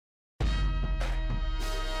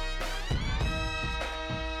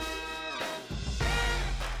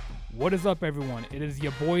What is up, everyone? It is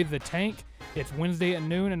your boy, The Tank. It's Wednesday at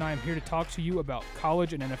noon, and I am here to talk to you about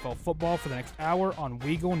college and NFL football for the next hour on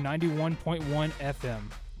Weagle 91.1 FM.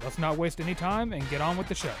 Let's not waste any time and get on with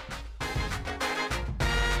the show.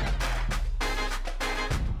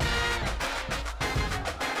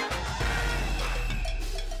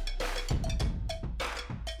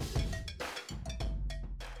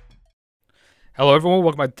 Hello, everyone.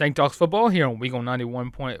 Welcome back to Tank Talks Football here on Weagle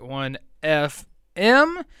 91.1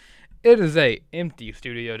 FM. It is a empty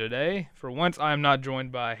studio today. For once, I am not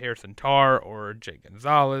joined by Harrison Tarr or Jake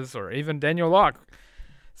Gonzalez or even Daniel Locke.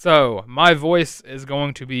 So, my voice is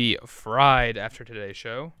going to be fried after today's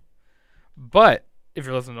show. But, if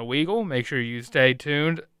you're listening to Weagle, make sure you stay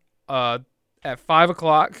tuned at 5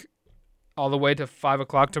 o'clock all the way to 5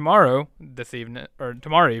 o'clock tomorrow evening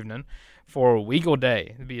for Weagle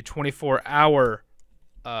Day. It'll be a 24-hour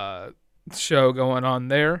show going on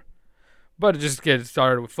there. But just get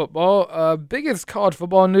started with football. Biggest college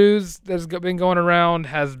football news that's been going around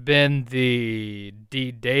has been the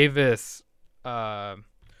D. Davis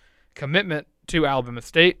commitment to Alabama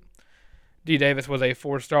State. D. Davis was a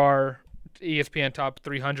 4-star ESPN top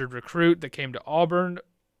 300 recruit that came to Auburn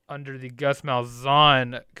under the Gus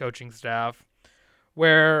Malzahn coaching staff,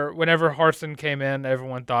 where whenever Harsin came in,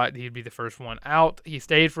 everyone thought he'd be the first one out. He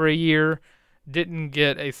stayed for a year, didn't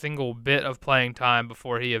get a single bit of playing time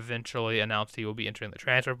before he eventually announced he will be entering the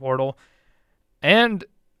transfer portal. And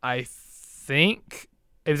I think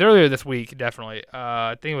it was earlier this week, definitely.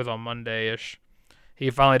 I think it was on Monday-ish.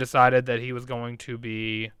 He finally decided that he was going to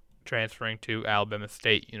be transferring to Alabama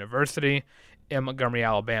State University in Montgomery,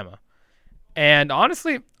 Alabama. And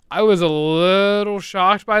honestly, I was a little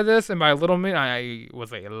shocked by this, and by a little mean I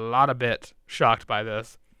was a lot of bit shocked by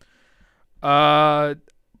this.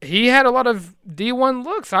 He had a lot of D1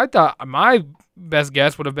 looks. I thought my best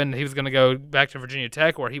guess would have been he was going to go back to Virginia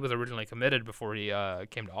Tech, where he was originally committed before he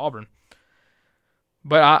came to Auburn.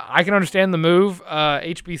 But I can understand the move.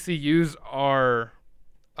 HBCUs are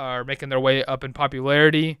making their way up in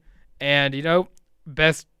popularity, and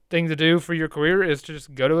best thing to do for your career is to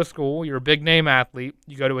just go to a school. You're a big name athlete.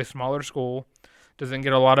 You go to a smaller school, doesn't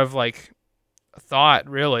get a lot of thought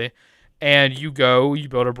really, and you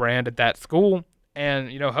build a brand at that school,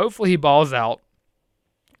 and hopefully he balls out,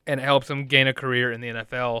 and it helps him gain a career in the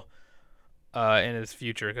NFL in his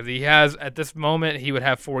future, because he has at this moment he would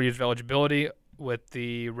have 4 years of eligibility with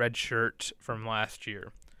the red shirt from last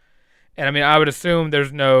year, and I would assume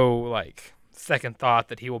there's no second thought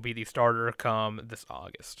that he will be the starter come this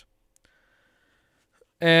August.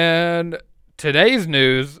 And today's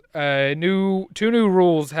news, two new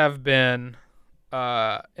rules have been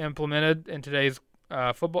implemented in today's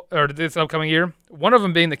football or this upcoming year. One of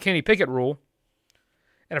them being the Kenny Pickett rule,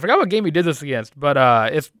 and I forgot what game he did this against, but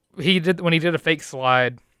when he did a fake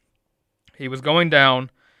slide, he was going down,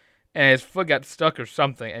 and his foot got stuck or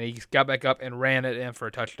something, and he got back up and ran it in for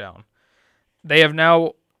a touchdown. They have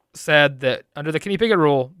now said that under the Kenny Pickett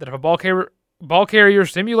rule, that if a ball carrier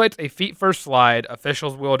simulates a feet-first slide,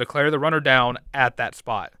 officials will declare the runner down at that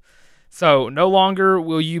spot. So no longer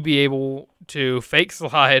will you be able to fake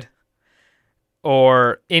slide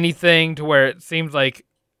or anything to where it seems like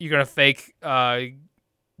you're going to fake calling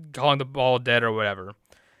the ball dead or whatever.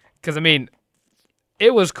 Because,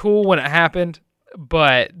 it was cool when it happened,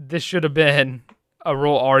 but this should have been a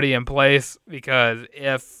rule already in place, because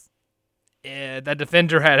if that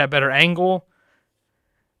defender had a better angle,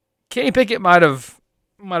 Kenny Pickett might have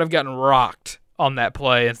gotten rocked on that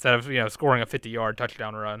play instead of scoring a 50-yard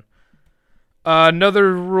touchdown run.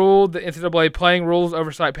 Another rule, the NCAA Playing Rules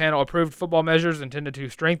Oversight Panel approved football measures intended to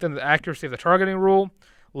strengthen the accuracy of the targeting rule,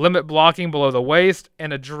 limit blocking below the waist,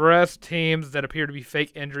 and address teams that appear to be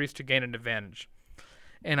fake injuries to gain an advantage.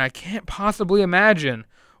 And I can't possibly imagine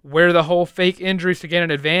where the whole fake injuries to gain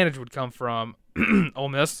an advantage would come from. Ole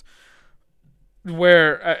Miss.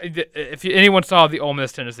 Where if anyone saw the Ole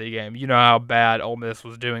Miss Tennessee game, you know how bad Ole Miss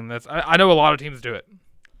was doing this. I know a lot of teams do it.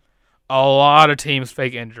 A lot of teams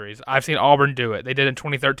fake injuries. I've seen Auburn do it. They did it in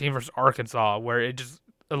 2013 versus Arkansas, where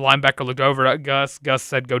the linebacker looked over at Gus. Gus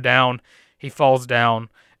said, "Go down." He falls down,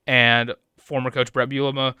 and former coach Brett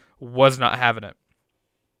Bielema was not having it.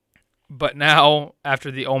 But now,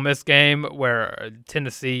 after the Ole Miss game, where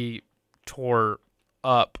Tennessee tore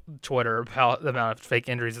up Twitter about the amount of fake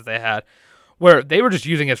injuries that they had, where they were just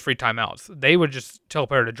using it as free timeouts. They would just tell a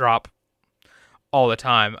player to drop all the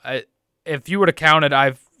time. If you were to count it,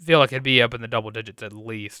 I feel like it'd be up in the double digits at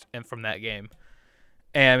least, and from that game.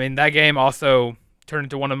 And that game also turned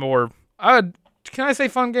into one of the more, can I say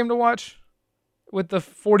fun game to watch with the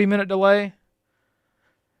 40-minute delay?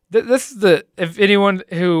 This is the if anyone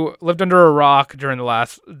who lived under a rock during the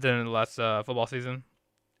last football season,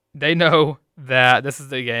 they know that this is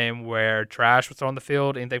the game where trash was thrown on the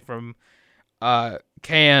field, anything from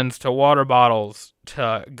cans to water bottles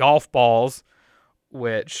to golf balls,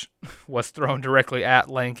 which was thrown directly at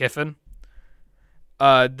Lane Kiffin.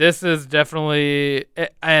 This is definitely,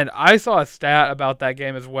 and I saw a stat about that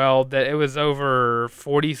game as well that it was over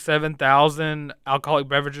 47,000 alcoholic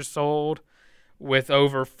beverages sold, with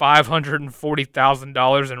over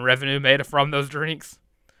 $540,000 in revenue made from those drinks.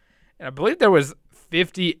 And I believe there was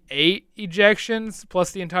 58 ejections plus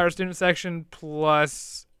the entire student section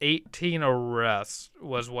plus 18 arrests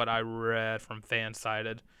was what I read from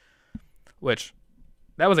Fansided, which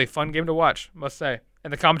that was a fun game to watch, must say.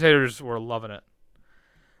 And the commentators were loving it.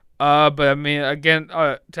 But I mean, again,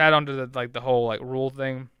 to add on to the whole rule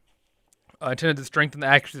thing, intended to strengthen the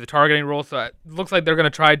accuracy of the targeting rule. So it looks like they're going to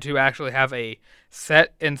try to actually have a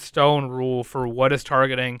set in stone rule for what is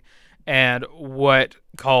targeting and what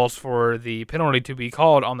calls for the penalty to be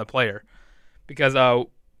called on the player. Because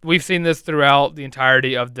we've seen this throughout the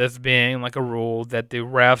entirety of this being like a rule that the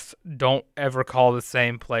refs don't ever call the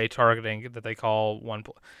same play targeting that they call one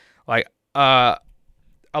play. A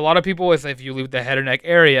lot of people will say if you leave the head or neck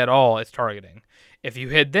area at all, it's targeting. If you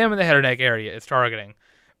hit them in the head or neck area, it's targeting.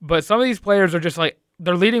 But some of these players are just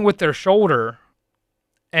they're leading with their shoulder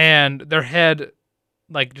and their head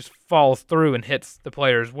just falls through and hits the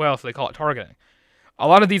player as well, so they call it targeting. A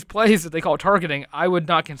lot of these plays that they call targeting, I would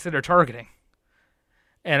not consider targeting.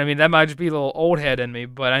 And I mean, that might just be a little old head in me,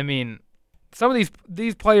 but I mean, some of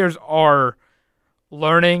these players are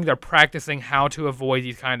learning, they're practicing how to avoid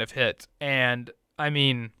these kind of hits. And I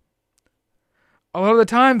mean, a lot of the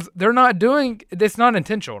times they're not doing it's not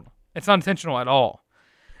intentional. It's not intentional at all.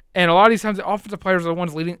 And a lot of these times the offensive players are the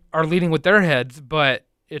ones leading with their heads, but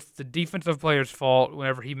it's the defensive player's fault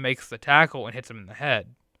whenever he makes the tackle and hits him in the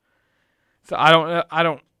head. So I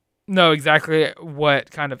don't know exactly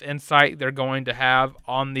what kind of insight they're going to have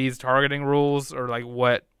on these targeting rules or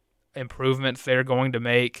what improvements they're going to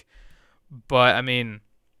make. But I mean,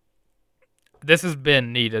 this has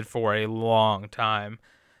been needed for a long time.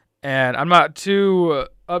 And I'm not too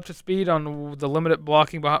up to speed on the limited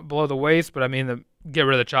blocking below the waist, but I mean, get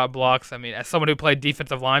rid of the chop blocks. I mean, as someone who played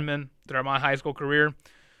defensive lineman throughout my high school career,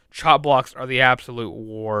 chop blocks are the absolute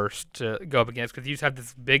worst to go up against because you just have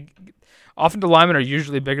this big. Offensive linemen are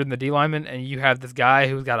usually bigger than the D linemen, and you have this guy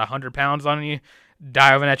who's got 100 pounds on you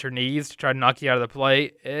diving at your knees to try to knock you out of the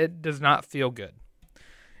play. It does not feel good.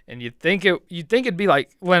 And you'd think it'd be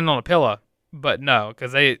like landing on a pillow. But no,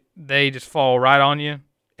 because they just fall right on you,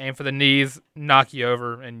 aim for the knees, knock you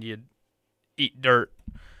over, and you eat dirt.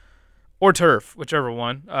 Or turf, whichever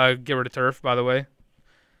one. Get rid of turf, by the way.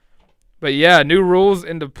 But yeah, new rules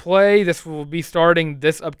into play. This will be starting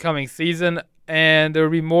this upcoming season, and there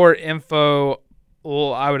will be more info,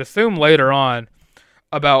 I would assume, later on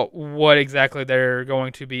about what exactly they're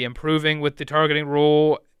going to be improving with the targeting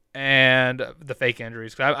rule and the fake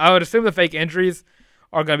injuries. I would assume the fake injuries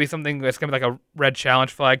are going to be something that's going to be like a red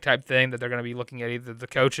challenge flag type thing that they're going to be looking at either the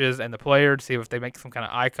coaches and the player to see if they make some kind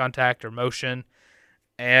of eye contact or motion.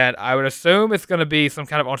 And I would assume it's going to be some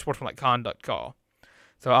kind of unsportsmanlike conduct call.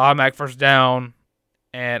 So automatic first down,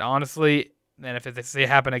 and honestly, and if they see it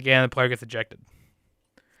happen again, the player gets ejected.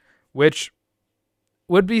 Which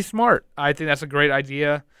would be smart. I think that's a great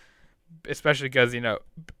idea, especially because,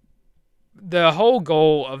 the whole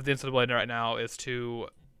goal of the NCAA right now is to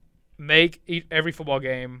make every football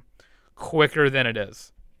game quicker than it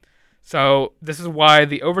is. So this is why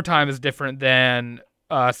the overtime is different than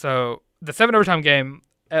so the 7 overtime game,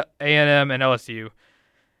 A&M and LSU,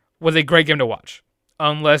 was a great game to watch,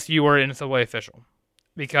 unless you were an NCAA official,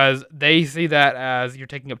 because they see that as you're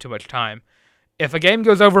taking up too much time. If a game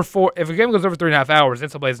goes over 3.5 hours,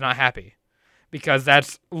 NCAA is not happy, because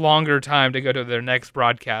that's longer time to go to their next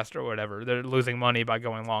broadcast or whatever. They're losing money by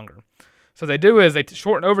going longer. So they do is they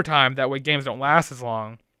shorten overtime. That way games don't last as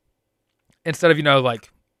long. Instead of,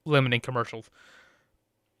 limiting commercials.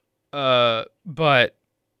 But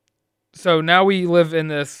so now we live in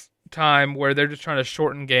this time where they're just trying to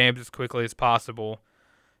shorten games as quickly as possible.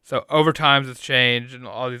 So overtimes has changed and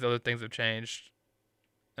all these other things have changed.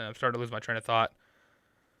 And I'm starting to lose my train of thought.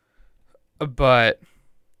 But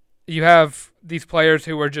you have these players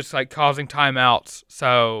who are just causing timeouts.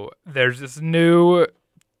 So there's this new,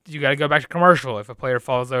 you got to go back to commercial if a player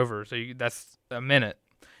falls over. So that's a minute.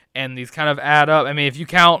 And these kind of add up. I mean, if you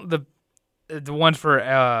count the ones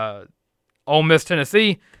for Ole Miss,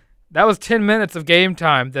 Tennessee, that was 10 minutes of game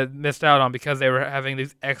time that missed out on because they were having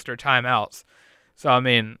these extra timeouts. So, I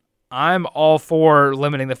mean, I'm all for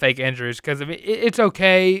limiting the fake injuries because I mean, it's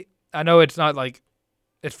okay. I know it's not like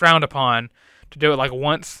it's frowned upon to do it like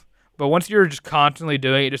once, but once you're just constantly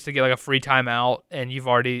doing it just to get like a free timeout, and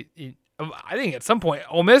I think at some point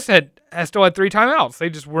Ole Miss has still had 3 timeouts. They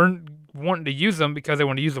just weren't wanting to use them because they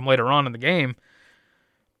want to use them later on in the game.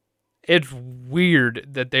 It's weird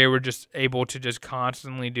that they were just able to just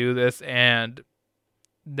constantly do this, and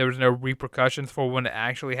there was no repercussions for when it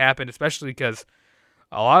actually happened, especially because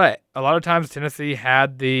a lot of times Tennessee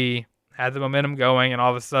had the momentum going, and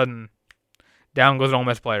all of a sudden, down goes an Ole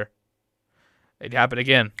Miss player. It happened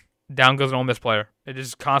again. Down goes an Ole Miss player. It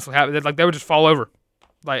just constantly happened. Like they would just fall over.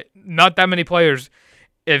 Like not that many players.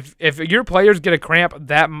 If your players get a cramp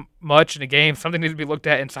that much in a game, something needs to be looked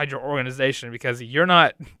at inside your organization because you're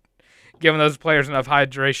not giving those players enough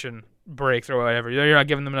hydration breaks or whatever. You're not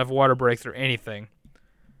giving them enough water breaks or anything.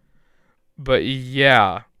 But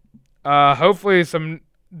yeah, hopefully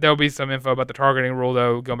there'll be some info about the targeting rule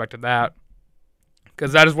though. Going back to that.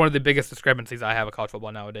 Because that is one of the biggest discrepancies I have with college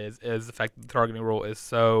football nowadays is the fact that the targeting rule is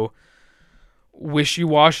so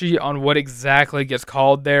wishy-washy on what exactly gets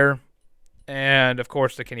called there. And, of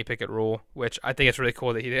course, the Kenny Pickett rule, which I think it's really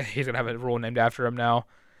cool that he's going to have a rule named after him now.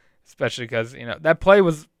 Especially because, that play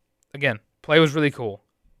was really cool.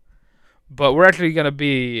 But we're actually going to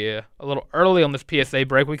be a little early on this PSA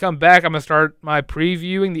break. When we come back, I'm going to start my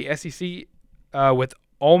previewing the SEC with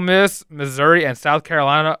Ole Miss, Missouri, and South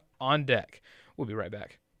Carolina on deck. We'll be right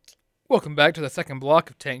back. Welcome back to the second block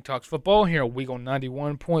of Tank Talks Football here on Weagle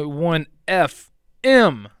 91.1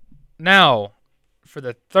 FM. Now, for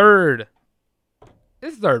the third.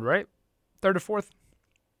 It's third, right? Third or fourth?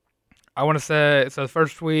 I want to say, so the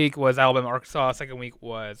first week was Alabama, Arkansas. Second week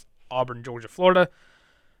was Auburn, Georgia, Florida.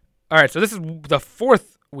 All right, so this is the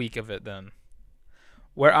fourth week of it then,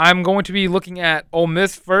 where I'm going to be looking at Ole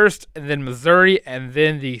Miss first, and then Missouri, and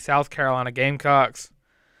then the South Carolina Gamecocks.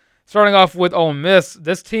 Starting off with Ole Miss,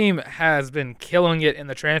 this team has been killing it in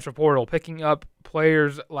the transfer portal, picking up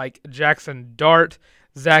players like Jackson Dart,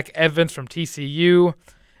 Zach Evans from TCU,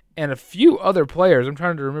 and a few other players. I'm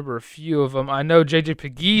trying to remember a few of them. I know J.J.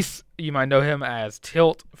 Pegues. You might know him as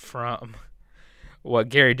Tilt from what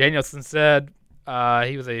Gary Danielson said.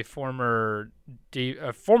 He was a former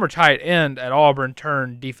tight end at Auburn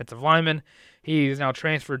turned defensive lineman. He's now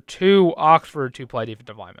transferred to Oxford to play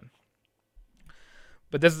defensive lineman.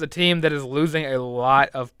 But this is a team that is losing a lot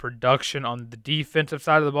of production on the defensive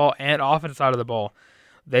side of the ball and offensive side of the ball.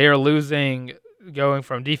 They are losing, going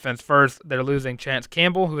from defense first, they're losing Chance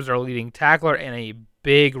Campbell, who is their leading tackler, and a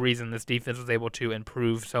big reason this defense was able to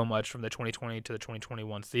improve so much from the 2020 to the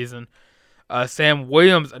 2021 season. Sam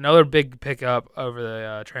Williams, another big pickup over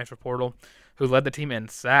the transfer portal, who led the team in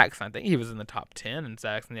sacks. I think he was in the top 10 in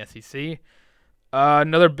sacks in the SEC.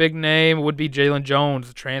 Another big name would be Jalen Jones,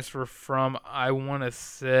 a transfer from, I want to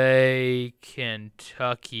say,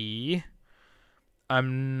 Kentucky.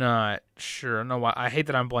 I'm not sure. I don't know why. I hate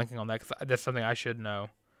that I'm blanking on that because that's something I should know.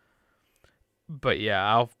 But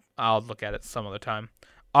yeah, I'll look at it some other time.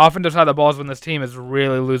 Offensive side of the ball is when this team is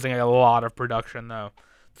really losing a lot of production, though.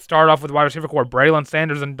 Start off with wide receiver core. Braylon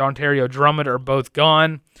Sanders and Dontario Drummond are both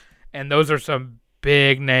gone, and those are some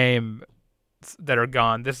big names that are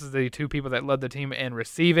gone. This is the two people that led the team in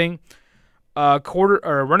receiving.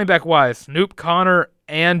 Running back wise, Snoop Connor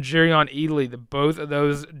and Jerion Ely, both of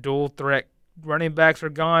those dual threat running backs are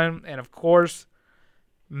gone, and of course,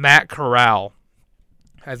 Matt Corral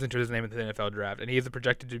has entered his name into the NFL draft, and he is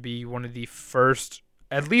projected to be one of the first,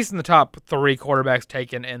 at least in the top 3 quarterbacks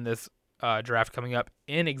taken in this draft coming up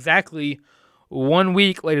in exactly 1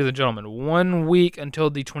 week, ladies and gentlemen. 1 week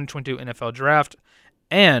until the 2022 NFL draft,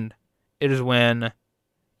 and it is when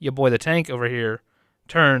your boy the Tank over here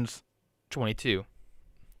turns 22.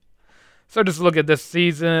 So just look at this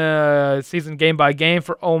season game by game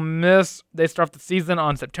for Ole Miss. They start the season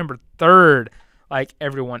on September 3rd, like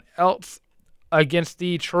everyone else, against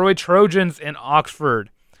the Troy Trojans in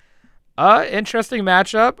Oxford. Interesting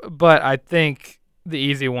matchup, but I think the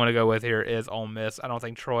easy one to go with here is Ole Miss. I don't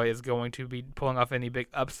think Troy is going to be pulling off any big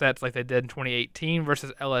upsets like they did in 2018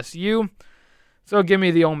 versus LSU. So give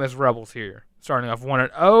me the Ole Miss Rebels here, starting off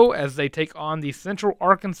 1-0 as they take on the Central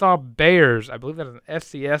Arkansas Bears. I believe that's an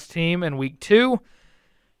FCS team in week 2.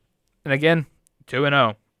 And again,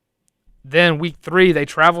 2-0. Then week 3, they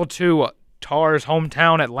travel to Tar's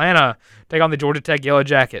hometown, Atlanta, take on the Georgia Tech Yellow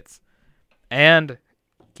Jackets. And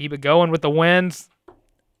keep it going with the wins.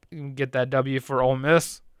 You can get that W for Ole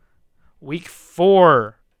Miss. Week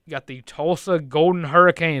 4, you got the Tulsa Golden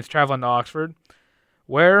Hurricanes traveling to Oxford,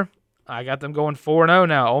 where I got them going 4-0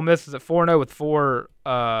 now. Ole Miss is at 4-0 with 4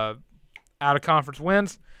 out-of-conference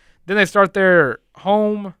wins. Then they start their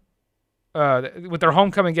home with their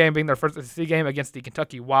homecoming game being their first SEC game against the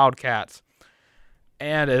Kentucky Wildcats.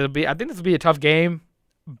 And I think this will be a tough game,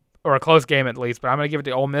 or a close game at least, but I'm going to give it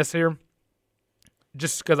to Ole Miss here,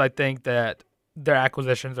 just because I think that their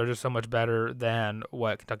acquisitions are just so much better than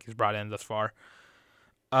what Kentucky's brought in thus far.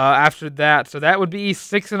 After that, so that would be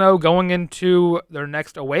 6-0 going into their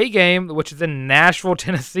next away game, which is in Nashville,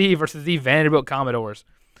 Tennessee versus the Vanderbilt Commodores.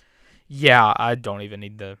 Yeah, I don't even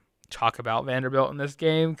need to talk about Vanderbilt in this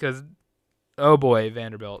game because, oh boy,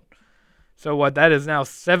 Vanderbilt. So what, that is now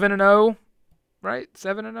 7-0, right?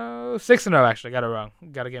 7-0? 6-0, actually. Got it wrong.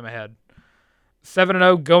 Got a game ahead.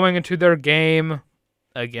 7-0 going into their game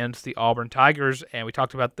against the Auburn Tigers, and we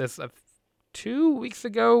talked about this 2 weeks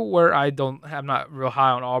ago where I'm not real high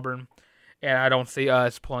on Auburn, and I don't see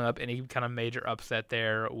us pulling up any kind of major upset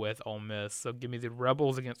there with Ole Miss. So give me the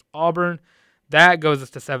Rebels against Auburn. That goes us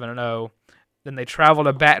to 7-0. Then they travel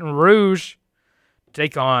to Baton Rouge to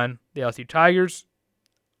take on the LSU Tigers.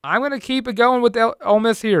 I'm going to keep it going with Ole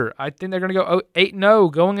Miss here. I think they're going to go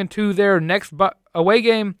 8-0 going into their next away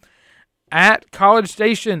game at College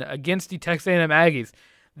Station against the Texas A&M Aggies.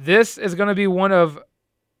 This is going to be one of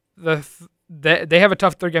they have a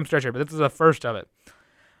tough third-game stretch here, but this is the first of it.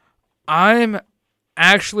 I'm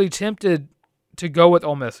actually tempted to go with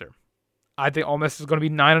Ole Miss here. I think Ole Miss is going to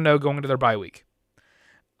be 9-0 going into their bye week.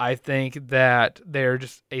 I think that they're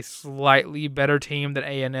just a slightly better team than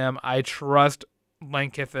A&M. I trust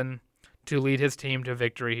Lane Kiffin to lead his team to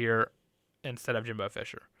victory here instead of Jimbo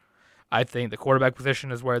Fisher. I think the quarterback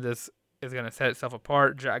position is where this is going to set itself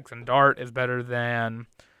apart. Jackson Dart is better than...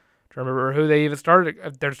 To remember who they even started,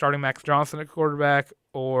 if they're starting Max Johnson at quarterback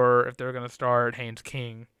or if they're going to start Haynes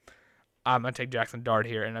King. I'm going to take Jackson Dart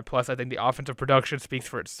here. And plus, I think the offensive production speaks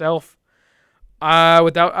for itself.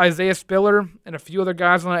 Without Isaiah Spiller and a few other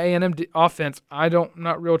guys on the A&M offense, I'm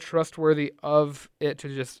not real trustworthy of it to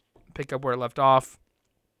just pick up where it left off.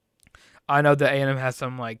 I know that A&M has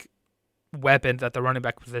some weapons at the running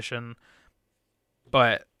back position,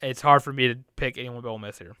 but it's hard for me to pick anyone but Ole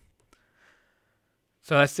Miss here.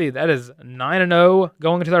 So let's see, that is 9-0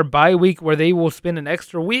 going into their bye week where they will spend an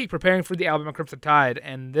extra week preparing for the Alabama Crimson Tide,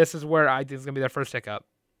 and this is where I think is going to be their first hiccup.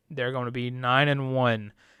 They're going to be 9-1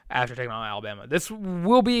 after taking on Alabama. This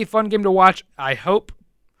will be a fun game to watch, I hope.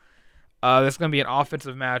 This is going to be an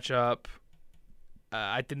offensive matchup.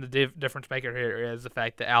 I think the difference maker here is the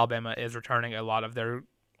fact that Alabama is returning a lot of their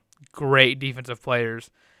great defensive players,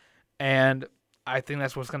 and I think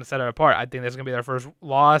that's what's going to set it apart. I think this is going to be their first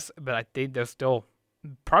loss, but I think they'll still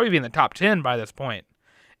probably be in the top 10 by this point,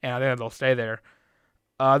 and I think they'll stay there.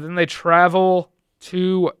 Then they travel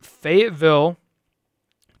to Fayetteville,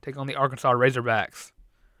 take on the Arkansas Razorbacks.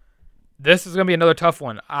 This is going to be another tough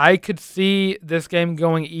one. I could see this game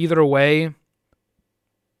going either way,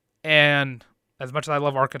 and as much as I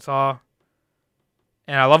love Arkansas,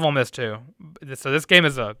 and I love Ole Miss too, so this game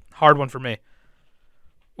is a hard one for me.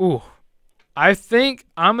 Ooh, I think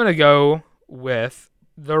I'm going to go with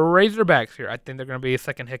the Razorbacks here. I think they're going to be a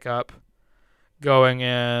second hiccup going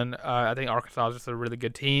in. I think Arkansas is just a really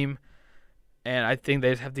good team, and I think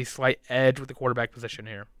they just have the slight edge with the quarterback position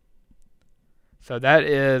here. So that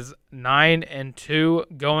is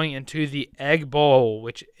 9-2 going into the Egg Bowl,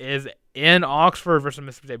 which is in Oxford versus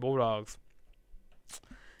Mississippi State Bulldogs.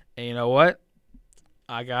 And you know what?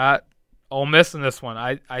 I got Ole Miss in this one.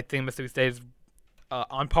 I think Mississippi State is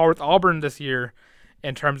on par with Auburn this year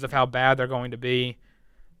in terms of how bad they're going to be.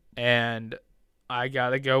 And I got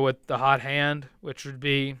to go with the hot hand, which would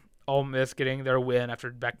be Ole Miss getting their win after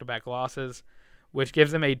back-to-back losses, which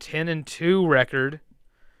gives them a 10-2 record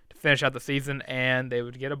to finish out the season, and they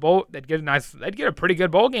would get a bowl. They'd get a pretty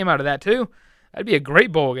good bowl game out of that too. That'd be a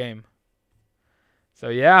great bowl game. So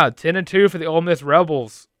yeah, 10-2 for the Ole Miss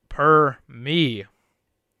Rebels per me.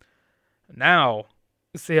 Now,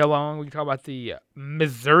 let's see how long we can talk about the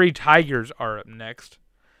Missouri Tigers are up next.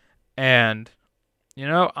 And,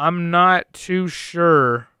 I'm not too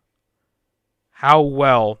sure how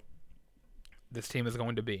well this team is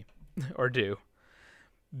going to be or do.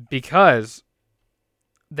 Because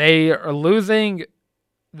they are losing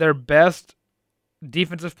their best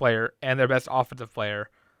defensive player and their best offensive player.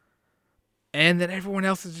 And then everyone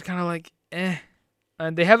else is just kind of like, eh.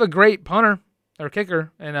 And they have a great punter or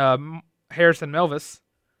kicker in Harrison Melvis.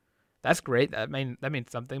 That's great. That means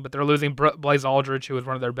something. But they're losing Blaze Aldridge, who is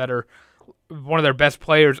one of their best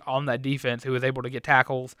players on that defense, who is able to get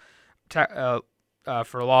tackles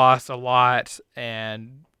for loss a lot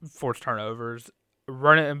and force turnovers.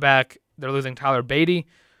 Running back, they're losing Tyler Batty,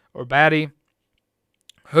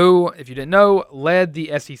 who, if you didn't know, led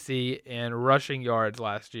the SEC in rushing yards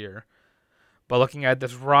last year. But looking at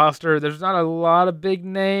this roster, there's not a lot of big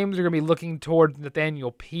names. You're going to be looking towards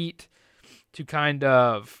Nathaniel Pete to kind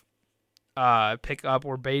of pick up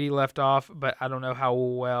where Beatty left off, but I don't know how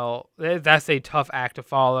well. That's a tough act to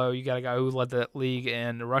follow. You got a guy who led the league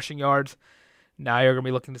in rushing yards. Now you're going to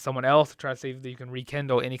be looking to someone else to try to see if you can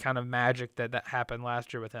rekindle any kind of magic that happened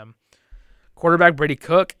last year with him. Quarterback Brady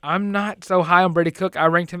Cook. I'm not so high on Brady Cook. I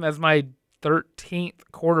ranked him as my 13th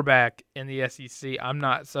quarterback in the SEC. I'm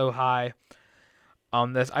not so high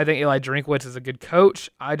on this. I think Eli Drinkwitz is a good coach.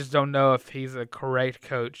 I just don't know if he's a correct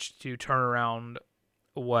coach to turn around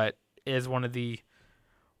what is one of the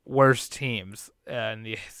worst teams in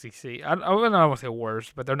the SEC. I don't want to say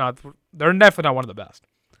worst, but they're definitely not one of the best.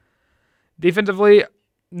 Defensively,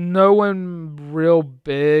 no one real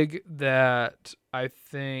big that I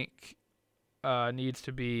think needs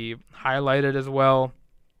to be highlighted as well.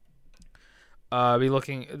 Be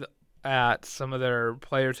looking at some of their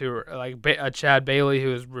players who are like Chad Bailey,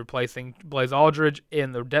 who is replacing Blaze Aldridge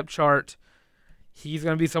in the depth chart. He's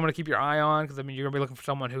going to be someone to keep your eye on because, you're going to be looking for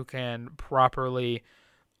someone who can properly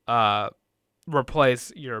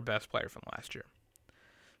replace your best player from last year.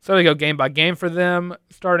 So they go game by game for them,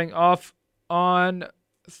 starting off on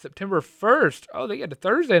September 1st. Oh, they get a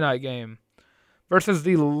Thursday night game versus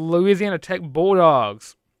the Louisiana Tech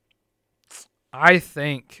Bulldogs. I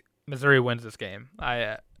think Missouri wins this game.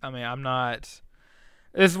 I'm not.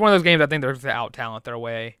 This is one of those games I think they're going to out-talent their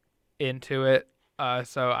way into it.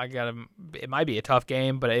 So it might be a tough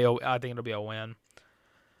game, but I think it'll be a win.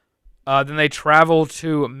 Then they travel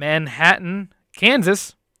to Manhattan,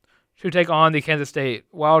 Kansas, to take on the Kansas State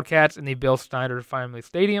Wildcats in the Bill Snyder Family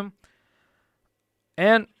Stadium.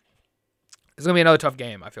 And it's going to be another tough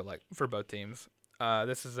game, I feel like, for both teams.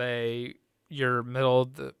 This is your middle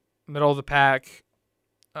of the pack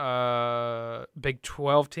Big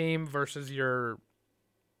 12 team versus your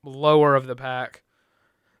lower of the pack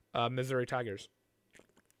Missouri Tigers.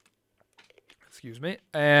 Excuse me.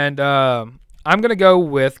 And I'm going to go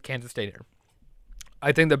with Kansas State here.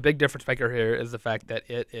 I think the big difference maker here is the fact that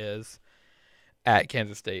it is at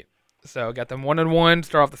Kansas State. So I got them 1-1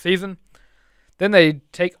 start off the season. Then they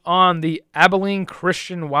take on the Abilene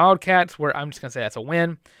Christian Wildcats, where I'm just going to say that's a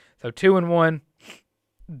win. So 2-1.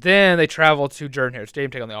 Then they travel to Jordan-Hare Stadium,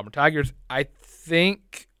 take on the Auburn Tigers. I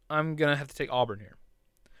think I'm going to have to take Auburn here.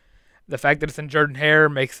 The fact that it's in Jordan-Hare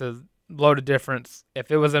makes a load of difference. If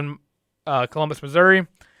it was in Columbus, Missouri,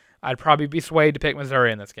 I'd probably be swayed to pick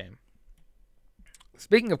Missouri in this game.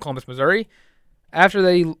 Speaking of Columbus, Missouri, after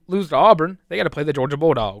they lose to Auburn, they got to play the Georgia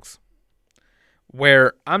Bulldogs,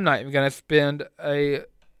 where I'm not even going to spend a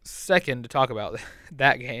second to talk about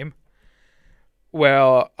that game.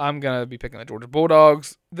 Well, I'm going to be picking the Georgia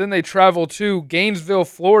Bulldogs. Then they travel to Gainesville,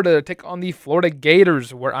 Florida to take on the Florida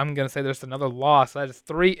Gators, where I'm going to say there's another loss. That is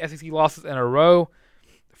 3 SEC losses in a row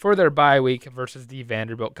for their bye week versus the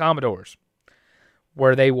Vanderbilt Commodores,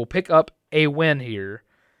 where they will pick up a win here.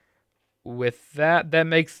 With that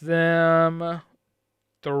makes them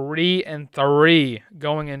 3-3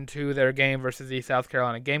 going into their game versus the South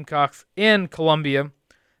Carolina Gamecocks in Columbia,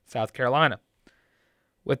 South Carolina.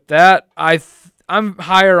 With that, I'm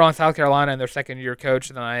higher on South Carolina and their second-year coach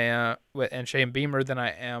than I am and Shane Beamer than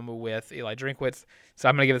I am with Eli Drinkwitz. So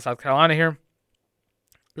I'm going to give it South Carolina here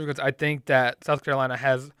because I think that South Carolina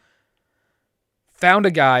has found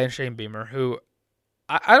a guy in Shane Beamer who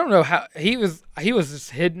I don't know how he was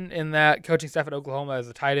just hidden in that coaching staff at Oklahoma as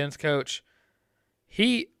a tight ends coach.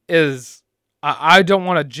 He is. I don't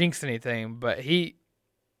want to jinx anything, but he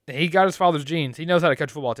got his father's genes. He knows how to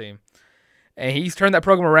coach a football team. And he's turned that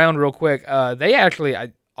program around real quick. They actually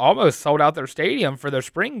almost sold out their stadium for their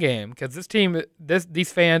spring game because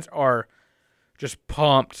these fans are just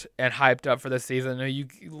pumped and hyped up for this season. You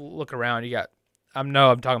look around, I'm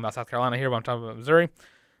talking about South Carolina here, but I'm talking about Missouri.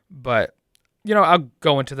 But, I'll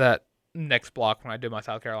go into that next block when I do my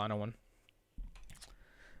South Carolina one.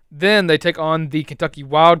 Then they take on the Kentucky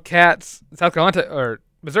Wildcats.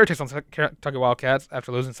 Missouri takes on Kentucky Wildcats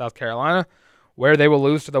after losing South Carolina, where they will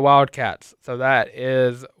lose to the Wildcats. So that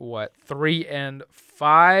is,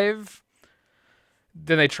 3-5.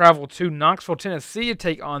 Then they travel to Knoxville, Tennessee to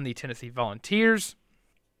take on the Tennessee Volunteers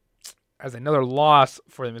as another loss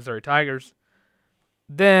for the Missouri Tigers.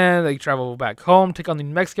 Then they travel back home, take on the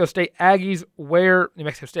New Mexico State Aggies, where New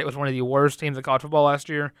Mexico State was one of the worst teams in college football last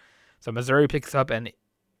year. So Missouri picks up an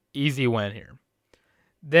easy win here.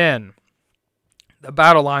 Then the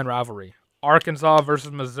Battle Line rivalry. Arkansas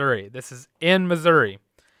versus Missouri. This is in Missouri.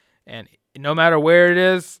 And no matter where it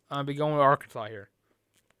is, I'll be going with Arkansas here.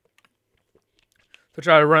 So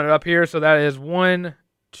try to run it up here. So that is 1,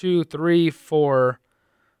 2, 3, 4,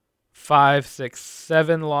 5, 6,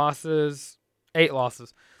 7 losses. 8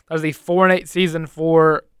 losses. That was the 4-8 season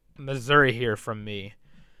for Missouri here from me.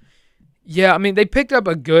 Yeah, I mean they picked up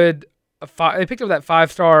they picked up that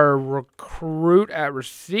 5-star recruit at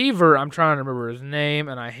receiver. I'm trying to remember his name,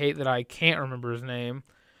 and I hate that I can't remember his name.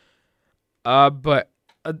 But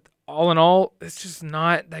all in all, it's just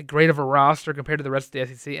not that great of a roster compared to the rest of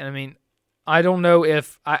the SEC. And I mean, I don't know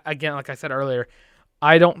if again, like I said earlier,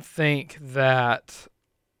 I don't think that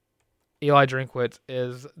Eli Drinkwitz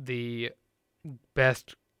is the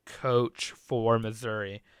best coach for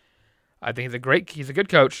Missouri. I think he's a good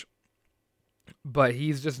coach, but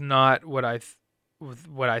he's just not what I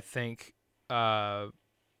think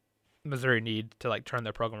Missouri need to like turn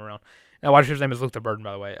their program around. Now, wide receiver's name is Luke Burden,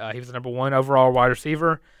 by the way. He was the number 1 overall wide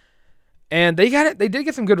receiver, and they did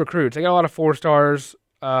get some good recruits. They got a lot of 4-stars,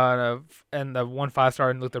 and the 1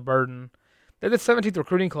 5-star in Luther Burden. They're the 17th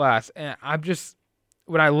recruiting class, and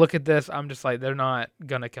when I look at this, I'm just like they're not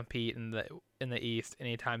gonna compete in the East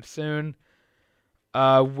anytime soon.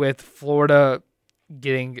 With Florida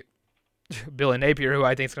getting Billy Napier, who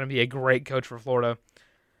I think is going to be a great coach for Florida.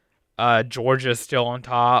 Georgia's still on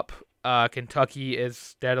top. Kentucky is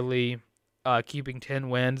steadily keeping 10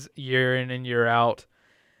 wins year in and year out.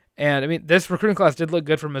 And, I mean, this recruiting class did look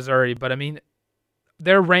good for Missouri, but, I mean,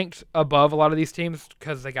 they're ranked above a lot of these teams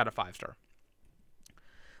because they got a 5-star.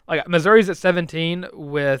 Like, Missouri's at 17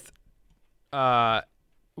 with 1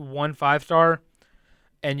 5-star,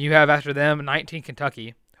 and you have after them 19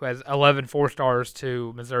 Kentucky, who has 11 4-stars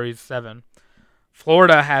to Missouri's 7.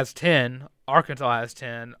 Florida has 10, Arkansas has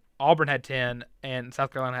 10, Auburn had 10, and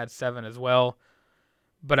South Carolina had 7 as well.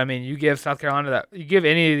 But I mean, you give South Carolina you give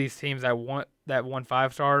any of these teams that want that 1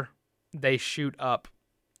 5-star, they shoot up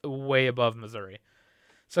way above Missouri.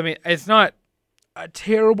 So I mean, it's not a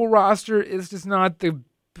terrible roster. It's just not the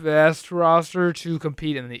best roster to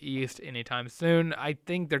compete in the East anytime soon. I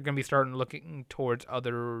think they're going to be starting looking towards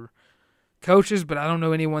other coaches, but I don't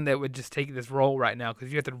know anyone that would just take this role right now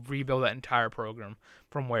because you have to rebuild that entire program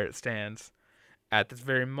from where it stands at this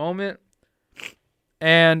very moment.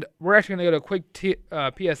 And we're actually going to go to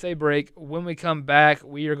a quick PSA break. When we come back,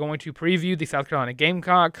 we are going to preview the South Carolina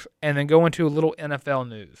Gamecocks and then go into a little NFL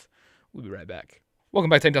news. We'll be right back. Welcome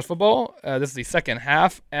back to Tank Dust Football. This is the second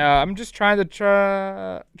half. I'm just trying to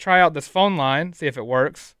try out this phone line, see if it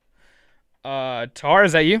works. Tar,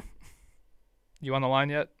 is that you? You on the line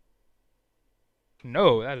yet?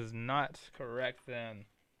 No, that is not correct then.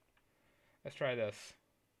 Let's try this.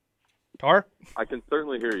 Tar? I can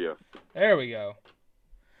certainly hear you. There we go.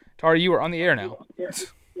 Tar, you are on the air now.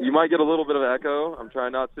 You might get a little bit of echo. I'm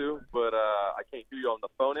trying not to, but I can't hear you on the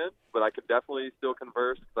phone end, but I can definitely still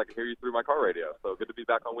converse because I can hear you through my car radio. So good to be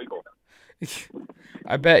back on Weagle.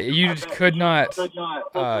 I bet you just could not. You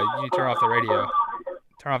turn off the radio.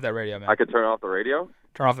 Turn off that radio, man. I could turn off the radio?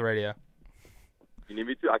 Turn off the radio. You need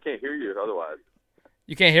me to? I can't hear you otherwise.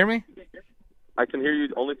 You can't hear me? I can hear you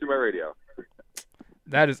only through my radio.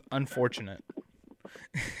 That is unfortunate.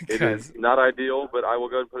 It is not ideal, but I will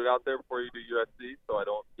go and put it out there before you do USC so I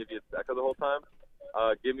don't give you an echo the whole time.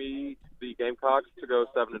 Give me the Gamecocks to go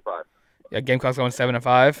 7-5. Yeah, Gamecocks going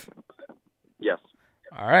 7-5? Yes.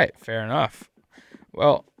 All right, fair enough.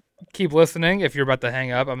 Well, keep listening if you're about to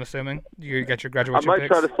hang up, I'm assuming. You got your graduation I might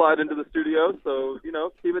picks? try to slide into the studio, so,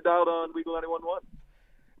 keep it dialed on Weagle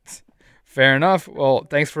 91.1. Fair enough. Well,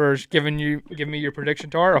 thanks for giving me your prediction,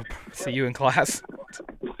 Tar. I'll see you in class.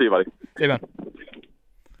 See you, buddy. See you, man.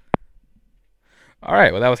 All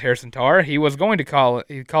right. Well, that was Harrison Tar. He was going to call.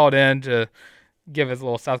 He called in to give his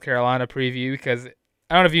little South Carolina preview because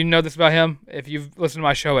I don't know if you know this about him. If you've listened to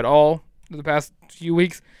my show at all in the past few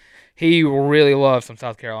weeks, he really loves some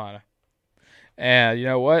South Carolina. And you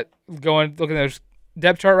know what? Looking at his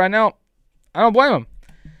depth chart right now, I don't blame him.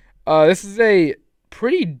 This is a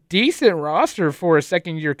pretty decent roster for a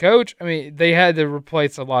second-year coach. I mean, they had to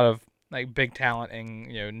replace a lot of big talent, and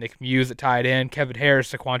Nick Muse at tight end, Kevin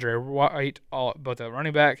Harris, Saquandre White, both at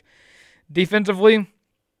running back. Defensively,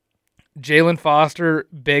 Jalen Foster,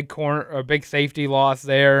 big safety loss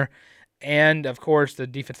there, and of course the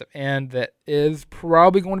defensive end that is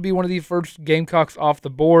probably going to be one of the first Gamecocks off the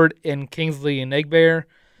board in Kingsley Enagbare,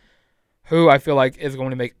 who I feel like is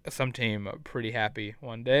going to make some team pretty happy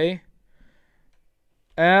one day.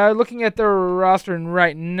 Looking at their roster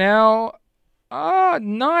right now,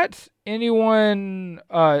 not anyone.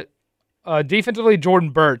 Defensively,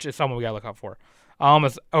 Jordan Burch is someone we gotta look out for. I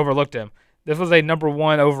almost overlooked him. This was a number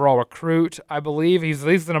 1 overall recruit, I believe. He's at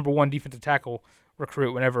least the number 1 defensive tackle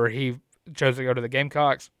recruit whenever he chose to go to the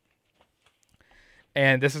Gamecocks.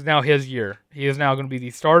 And this is now his year. He is now going to be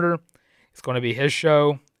the starter. It's going to be his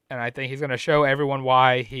show, and I think he's going to show everyone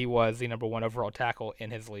why he was the number 1 overall tackle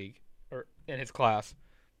in his league, or in his class.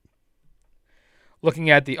 Looking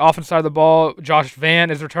at the offense side of the ball, Josh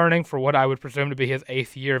Vann is returning for what I would presume to be his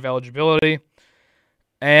 8th year of eligibility.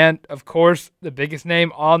 And, of course, the biggest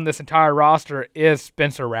name on this entire roster is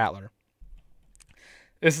Spencer Rattler.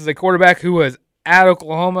 This is a quarterback who was at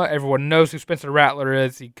Oklahoma. Everyone knows who Spencer Rattler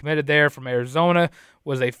is. He committed there from Arizona,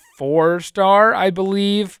 was a 4-star, I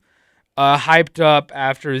believe, hyped up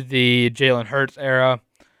after the Jalen Hurts era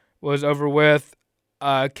was over with.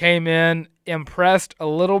 Came in, impressed a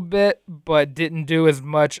little bit, but didn't do as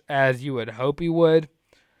much as you would hope he would.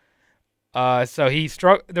 So he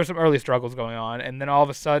there's some early struggles going on, and then all of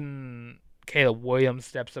a sudden, Caleb Williams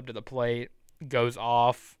steps up to the plate, goes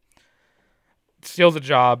off, steals a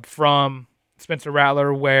job from Spencer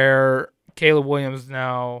Rattler, where Caleb Williams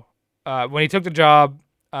now, when he took the job,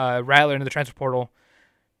 Rattler into the transfer portal,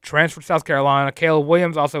 transferred to South Carolina. Caleb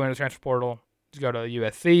Williams also in the transfer portal to go to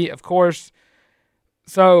USC, of course.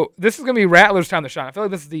 So this is going to be Rattler's time to shine. I feel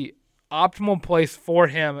like this is the optimal place for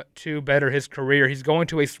him to better his career. He's going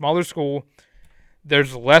to a smaller school.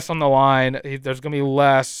 There's less on the line. There's going to be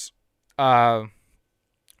less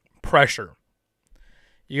pressure.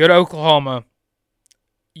 You go to Oklahoma,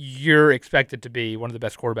 you're expected to be one of the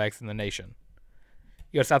best quarterbacks in the nation.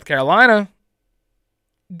 You go to South Carolina,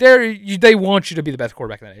 they want you to be the best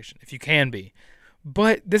quarterback in the nation, if you can be.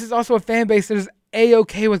 But this is also a fan base that is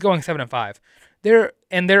A-okay with going 7-5. They're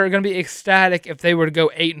going to be ecstatic if they were to go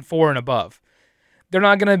 8-4 and above. They're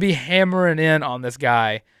not going to be hammering in on this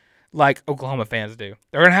guy like Oklahoma fans do.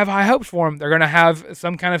 They're going to have high hopes for him. They're going to have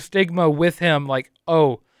some kind of stigma with him, like,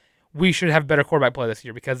 oh, we should have better quarterback play this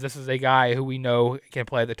year because this is a guy who we know can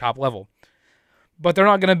play at the top level. But they're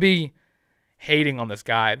not going to be hating on this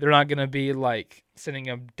guy. They're not going to be like sending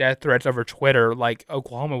him death threats over Twitter like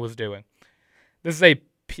Oklahoma was doing. This is a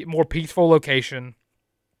more peaceful location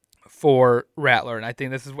for Rattler, and I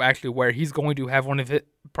think this is actually where he's going to have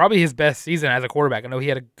probably his best season as a quarterback. I know he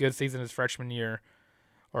had a good season his freshman year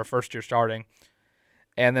or first year starting,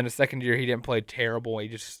 and then his second year he didn't play terrible. He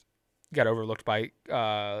just got overlooked by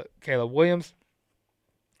Caleb Williams.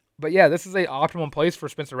 But yeah, this is an optimum place for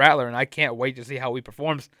Spencer Rattler, and I can't wait to see how he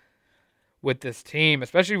performs with this team,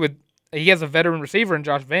 especially he has a veteran receiver in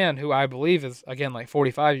Josh Vann, who I believe is, again, like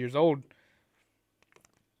 45 years old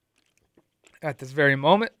at this very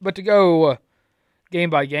moment. But to go game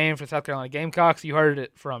by game for South Carolina Gamecocks, you heard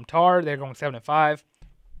it from Tar. They're going 7-5.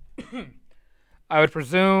 I would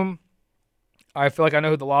presume, I feel like I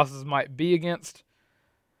know who the losses might be against.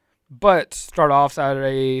 But start off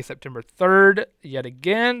Saturday, September 3rd. Yet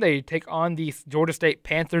again, they take on the Georgia State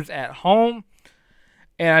Panthers at home.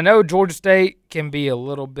 And I know Georgia State can be a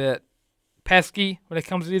little bit pesky when it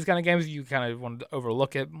comes to these kind of games. You kind of want to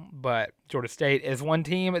overlook it, but Georgia State is one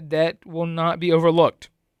team that will not be overlooked.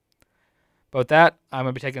 But with that, I'm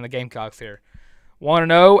going to be taking the Gamecocks here.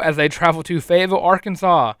 1-0 as they travel to Fayetteville,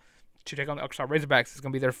 Arkansas to take on the Arkansas Razorbacks. It's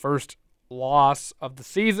going to be their first loss of the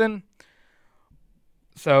season.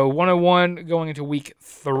 So 1-1 going into week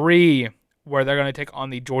 3, where they're going to take on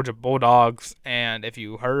the Georgia Bulldogs. And if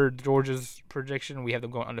you heard Georgia's prediction, we have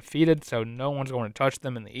them going undefeated, so no one's going to touch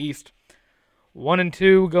them in the East.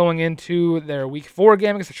 1-2 going into their week 4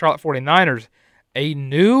 game against the Charlotte 49ers. A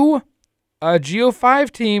new Geo5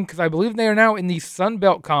 team, because I believe they are now in the Sun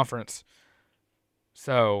Belt Conference.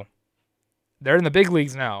 So they're in the big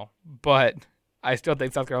leagues now, but I still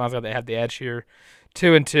think South Carolina's going to have the edge here.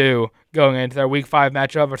 2-2 going into their week 5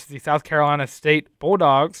 matchup versus the South Carolina State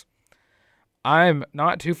Bulldogs. I'm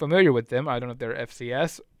not too familiar with them. I don't know if they're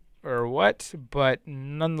FCS or what, but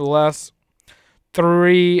nonetheless,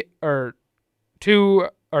 3-2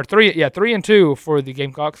 for the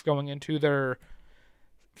Gamecocks going into their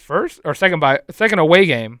second away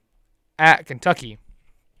game at Kentucky,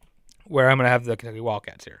 where I'm going to have the Kentucky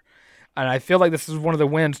Wildcats here. And I feel like this is one of the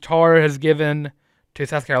wins Tar has given to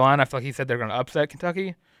South Carolina. I feel like he said they're going to upset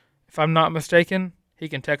Kentucky, if I'm not mistaken. He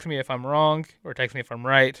can text me if I'm wrong or text me if I'm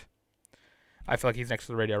right. I feel like he's next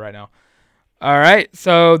to the radio right now. All right,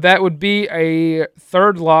 so that would be a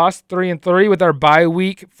third loss, 3-3 with our bye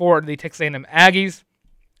week for the Texas A&M Aggies.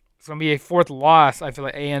 It's going to be a fourth loss. I feel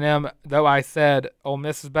like A&M, though I said Ole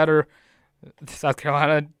Miss is better, South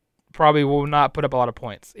Carolina probably will not put up a lot of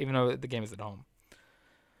points, even though the game is at home.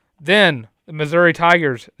 Then, the Missouri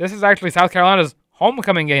Tigers. This is actually South Carolina's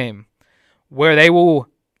homecoming game, where they will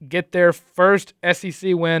get their first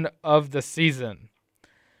SEC win of the season.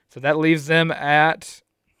 So that leaves them at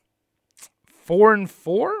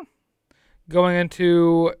 4-4, going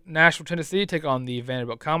into Nashville, Tennessee, take on the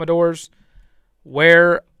Vanderbilt Commodores,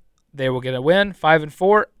 where they will get a win,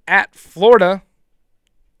 5-4 at Florida.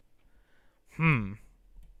 Now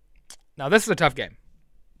this is a tough game.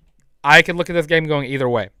 I could look at this game going either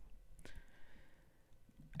way.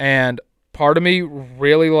 And part of me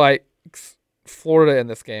really likes Florida in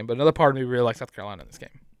this game, but another part of me really likes South Carolina in this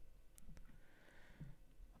game.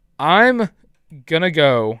 I'm going to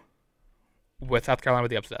go with South Carolina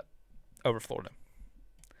with the upset over Florida.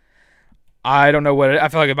 I don't know what I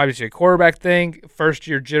feel like it might be just a quarterback thing. First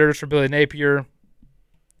year jitters for Billy Napier.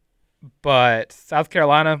 But South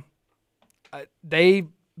Carolina, they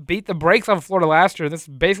beat the brakes off of Florida last year. This is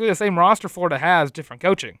basically the same roster Florida has, different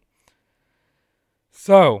coaching.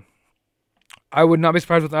 So, I would not be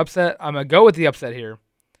surprised with an upset. I'm going to go with the upset here.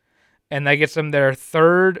 And that gets them their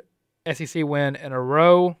third SEC win in a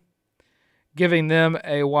row, giving them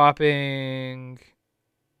a whopping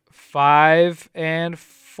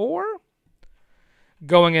 5-4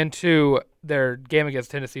 going into their game against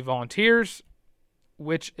Tennessee Volunteers,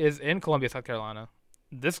 which is in Columbia, South Carolina.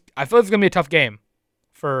 I feel it's going to be a tough game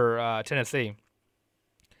for Tennessee.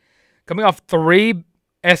 Coming off 3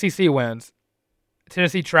 SEC wins,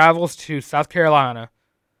 Tennessee travels to South Carolina,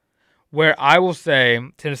 where I will say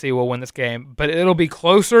Tennessee will win this game, but it'll be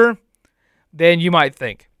closer than you might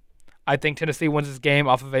think. I think Tennessee wins this game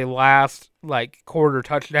off of a last quarter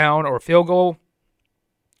touchdown or field goal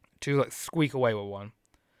to squeak away with one.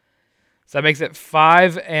 So that makes it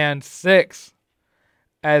 5-6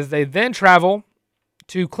 as they then travel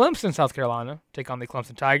to Clemson, South Carolina, take on the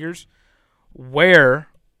Clemson Tigers, where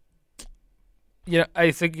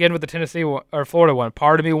it's again with the Tennessee or Florida one.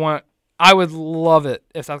 Part of me I would love it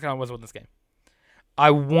if South Carolina was to win this game.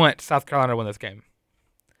 I want South Carolina to win this game.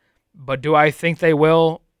 But do I think they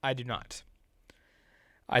will? I do not.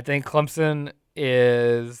 I think Clemson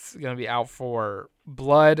is going to be out for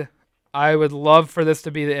blood. I would love for this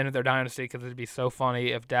to be the end of their dynasty because it would be so funny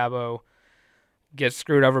if Dabo gets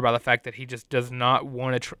screwed over by the fact that he just does not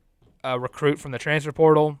want to recruit from the transfer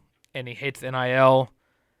portal and he hates NIL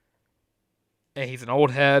and he's an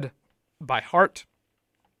old head by heart.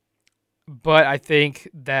 But I think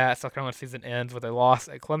that South Carolina season ends with a loss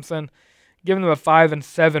at Clemson, giving them a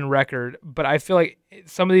 5-7 record. But I feel like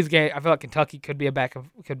some of these games, I feel like Kentucky could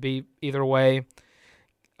be either way.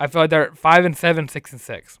 I feel like they're 5-7,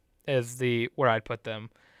 6-6 is where I'd put them.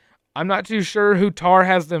 I'm not too sure who Tar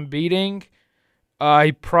has them beating.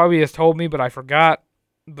 He probably has told me, but I forgot.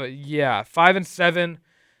 But yeah, 5-7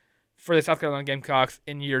 for the South Carolina Gamecocks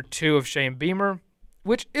in year 2 of Shane Beamer,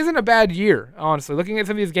 which isn't a bad year, honestly. Looking at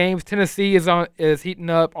some of these games, Tennessee is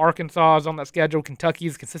heating up. Arkansas is on that schedule. Kentucky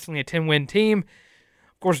is consistently a 10-win team.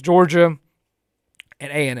 Of course, Georgia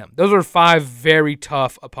and A&M. Those are 5 very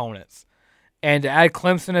tough opponents. And to add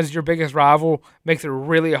Clemson as your biggest rival makes it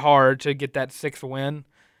really hard to get that 6th win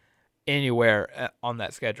anywhere on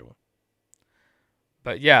that schedule.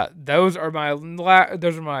 But yeah, those were my 3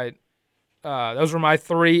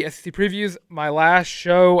 SEC previews. My last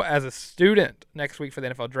show as a student next week for the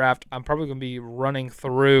NFL Draft. I'm probably going to be running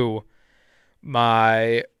through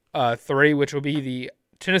my 3, which will be the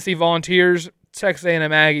Tennessee Volunteers, Texas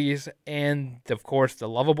A&M Aggies, and of course the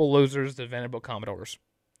lovable losers, the Vanderbilt Commodores.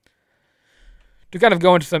 To kind of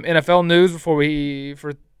go into some NFL news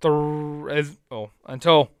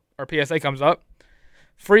until our PSA comes up.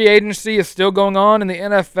 Free agency is still going on in the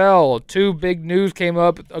NFL. 2 big news came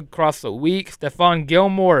up across the week. Stephon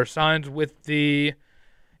Gilmore signs with the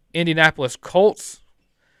Indianapolis Colts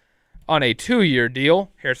on a 2-year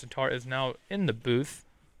deal. Harrison Tarr is now in the booth,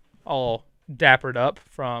 all dappered up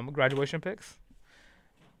from graduation picks.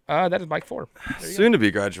 That is Mike 4. Soon to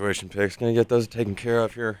be graduation picks. Going to get those taken care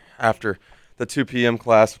of here after the 2 p.m.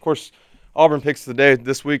 class. Of course, Auburn picks the day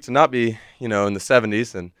this week to not be, in the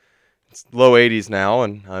 70s, and it's low 80s now,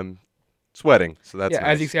 and I'm sweating. So that's nice.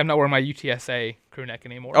 As you see, I'm not wearing my UTSA crew neck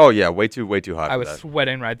anymore. Oh yeah, way too hot. I was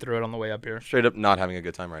sweating right through it on the way up here. Straight up, not having a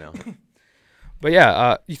good time right now. But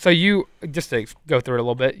yeah, so you just to go through it a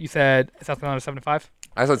little bit. You said South Carolina 7-5.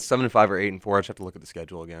 I said 7-5 or 8-4. I just have to look at the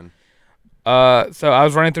schedule again. So I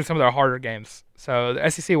was running through some of their harder games. So the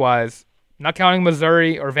SEC wise, not counting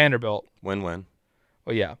Missouri or Vanderbilt. Win-win.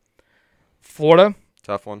 Oh yeah. Florida.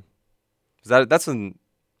 Tough one. That's in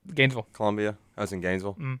Gainesville. Columbia. I was in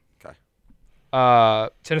Gainesville. Mm. Okay.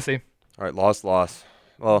 Tennessee. All right, loss.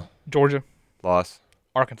 Well, Georgia. Loss.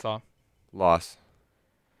 Arkansas. Loss.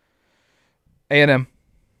 A&M.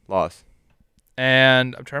 Loss.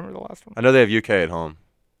 And I'm trying to remember the last one. I know they have UK at home.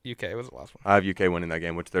 UK was the last one. I have UK winning that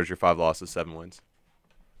game, which there's your 5 losses, 7 wins.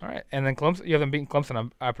 All right, and then Clemson. You haven't beaten Clemson,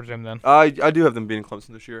 I presume, then. I do have them beating Clemson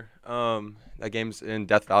this year. That game's in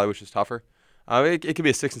Death Valley, which is tougher. It could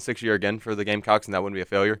be a 6-6 year again for the Gamecocks, and that wouldn't be a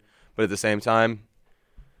failure. But at the same time,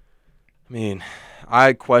 I mean,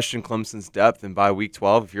 I question Clemson's depth, and by week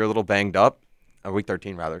 12, if you're a little banged up, week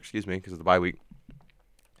 13 rather, excuse me, because of the bye week,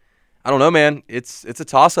 I don't know, man. It's a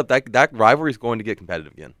toss-up. That rivalry is going to get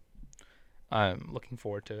competitive again. I'm looking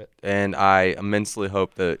forward to it. And I immensely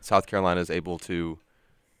hope that South Carolina is able to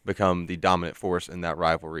become the dominant force in that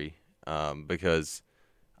rivalry because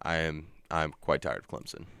I'm quite tired of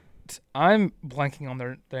Clemson. I'm blanking on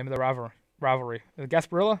the name of the rivalry. Is it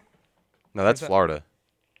Gasparilla? No, that's Florida.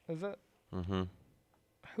 Is it? Mm-hmm.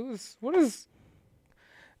 What is?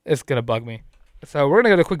 It's going to bug me. So we're going to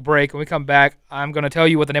go to a quick break. When we come back, I'm going to tell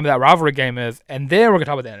you what the name of that rivalry game is, and then we're going to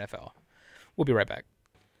talk about the NFL. We'll be right back.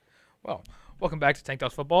 Well, welcome back to Tank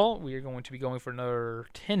Toss Football. We are going to be going for another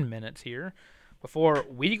 10 minutes here before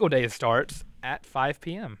Weagle Day starts at 5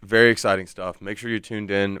 p.m. Very exciting stuff. Make sure you're tuned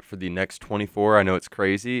in for the next 24. I know it's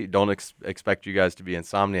crazy. Don't expect you guys to be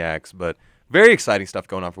insomniacs, but very exciting stuff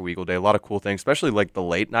going on for Weagle Day. A lot of cool things, especially like the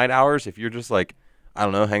late night hours. If you're just like, I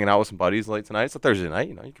don't know, hanging out with some buddies late tonight. It's a Thursday night.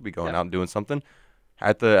 You could be going out and doing something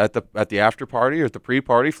at the after party or at the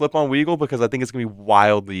pre-party. Flip on Weagle because I think it's gonna be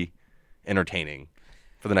wildly entertaining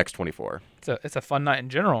for the next 24. It's a fun night in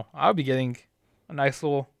general. I'll be getting a nice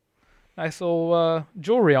little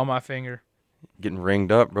jewelry on my finger. Getting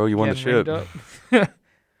ringed up, bro. You won the ship.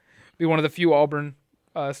 Be one of the few Auburn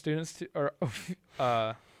students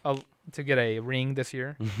to get a ring this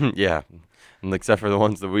year. Yeah, and except for the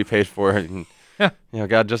ones that we paid for, and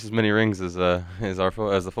got just as many rings as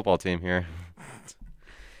the football team here.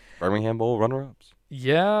 Birmingham Bowl runner-ups.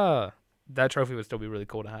 Yeah, that trophy would still be really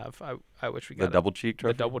cool to have. I wish we got the double-cheeked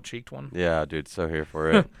trophy. The double-cheeked one. Yeah, dude, so here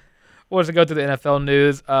for it. Well, to go to the NFL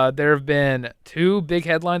news, there have been two big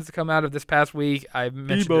headlines to come out of this past week. I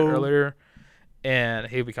mentioned it earlier, and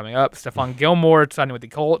he'll be coming up. Stephon Gilmore signing with the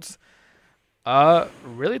Colts.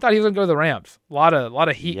 Really thought he was going to go to the Rams. A lot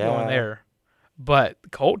of heat going there. But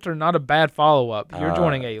Colts are not a bad follow-up. You're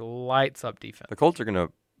joining a lights-up defense. The Colts are going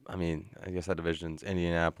to, I guess that division's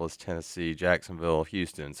Indianapolis, Tennessee, Jacksonville,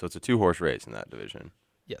 Houston. So it's a two-horse race in that division.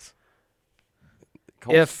 Yes.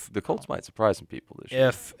 The Colts might surprise some people this year.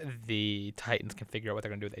 If the Titans can figure out what they're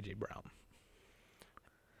going to do with A.J. Brown.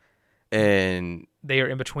 And they are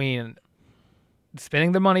in between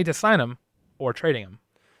spending the money to sign him or trading him.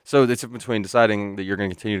 So it's in between deciding that you're going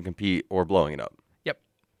to continue to compete or blowing it up. Yep.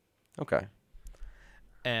 Okay.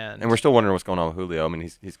 And we're still wondering what's going on with Julio. I mean,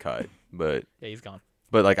 he's cut, but yeah, he's gone.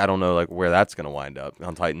 But I don't know where that's going to wind up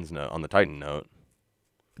on the Titan note.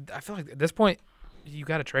 I feel like at this point you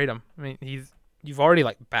got to trade him. I mean, you've already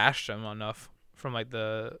bashed him enough from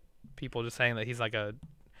the people just saying that he's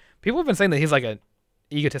people have been saying that he's an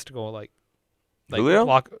egotistical Julio?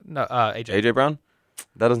 AJ Brown?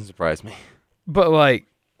 That doesn't surprise me. But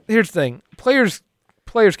here's the thing. Players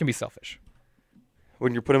can be selfish.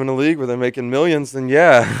 When you put them in a league where they're making millions, then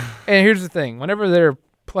yeah. And here's the thing. Whenever they're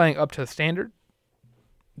playing up to standard,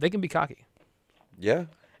 they can be cocky. Yeah.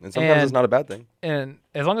 And sometimes it's not a bad thing. And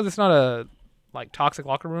as long as it's not a toxic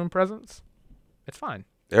locker room presence, it's fine.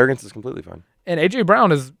 Arrogance is completely fine. And A.J.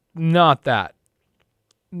 Brown is not that.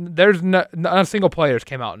 There's not a single player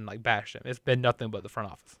came out and bashed him. It's been nothing but the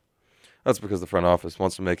front office. That's because the front office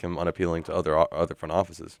wants to make him unappealing to other front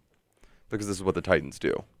offices. Because this is what the Titans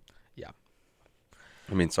do. Yeah.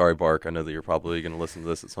 I mean, sorry, Bark. I know that you're probably going to listen to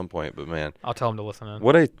this at some point, but man, I'll tell him to listen in.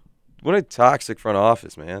 What a toxic front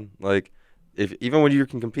office, man. If even when you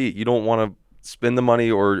can compete, you don't want to spend the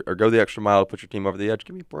money or go the extra mile to put your team over the edge.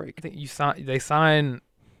 Give me a break. I think they sign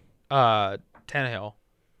Tannehill,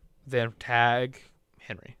 then tag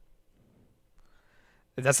Henry.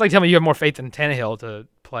 That's telling me you have more faith in Tannehill to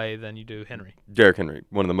play than you do Henry. Derrick Henry,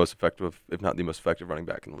 one of the most effective, if not the most effective running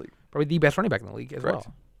back in the league. Probably the best running back in the league as Correct.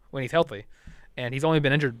 well, when he's healthy. And he's only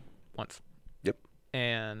been injured once. Yep.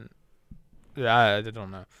 And I don't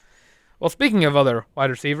know. Well, speaking of other wide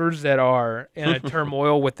receivers that are in a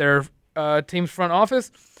turmoil with their team's front office,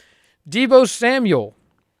 Deebo Samuel,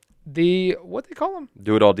 what they call him?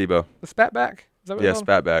 Do it all Deebo. The spat back? Is that what they call him?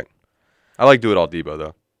 Spat back. I like do it all Deebo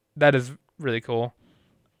though. That is really cool.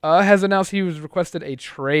 Has announced he was requested a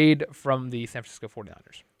trade from the San Francisco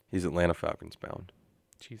 49ers. He's Atlanta Falcons bound.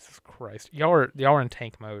 Jesus Christ. Y'all are in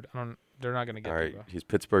tank mode. They're not going to get all right, Deebo. He's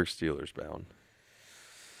Pittsburgh Steelers bound.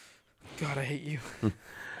 God, I hate you.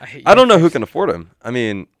 I hate you. I don't know who can afford him. I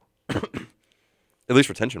mean, at least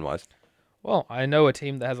retention-wise. Well, I know a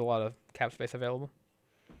team that has a lot of cap space available.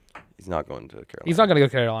 He's not going to Carolina. He's not going to go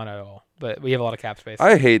to Carolina at all, but we have a lot of cap space.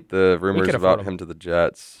 I hate the rumors about him to the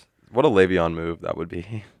Jets. What a Le'Veon move that would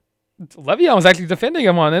be. Le'Veon was actually defending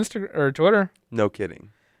him on Instagram or Twitter. No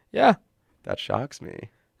kidding. Yeah. That shocks me.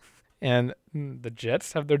 And the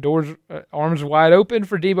Jets have their arms wide open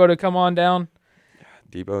for Deebo to come on down.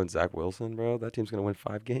 Deebo and Zach Wilson, bro. That team's going to win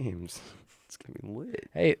 5 games. It's going to be lit.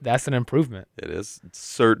 Hey, that's an improvement. It is. It's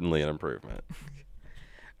certainly an improvement.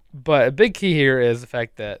 But a big key here is the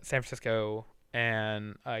fact that San Francisco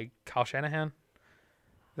and Kyle Shanahan,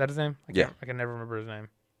 is that his name? I can never remember his name.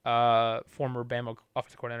 Former Bama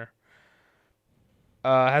offensive coordinator,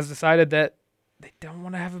 has decided that they don't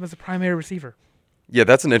want to have him as a primary receiver. Yeah,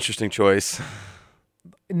 that's an interesting choice.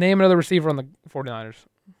 Name another receiver on the 49ers.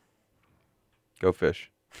 Go Fish.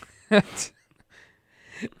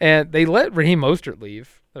 And they let Raheem Mostert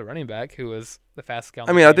leave, the running back, who was the fastest guy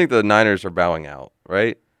on the I team. think the Niners are bowing out,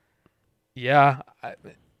 right? Yeah.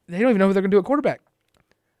 They don't even know who they're going to do at quarterback.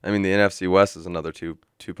 I mean, the NFC West is another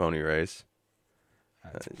two-pony race.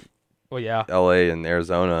 Well, yeah. L.A. and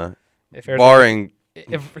Arizona, If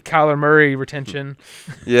Kyler Murray retention.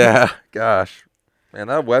 Yeah, gosh. Man,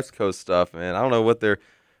 that West Coast stuff, man. I don't know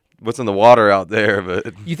what's in the water out there, but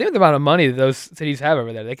You think of the amount of money that those cities have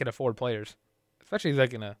over there, they can afford players. Especially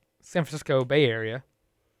like in a San Francisco Bay Area.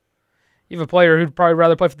 You have a player who'd probably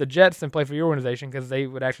rather play for the Jets than play for your organization because they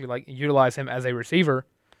would actually utilize him as a receiver,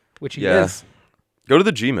 which he is. Go to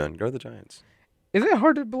the G-Men. Go to the Giants. Is it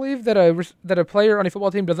hard to believe that a player on a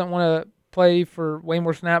football team doesn't want to play for way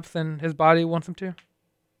more snaps than his body wants him to?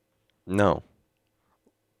 No.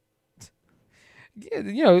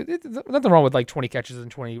 Yeah, there's nothing wrong with 20 catches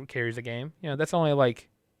and 20 carries a game. That's only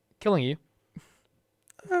killing you.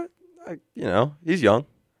 He's young.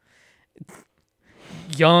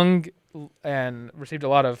 Young and received a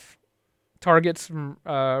lot of targets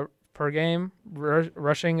per game,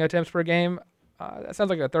 rushing attempts per game. That sounds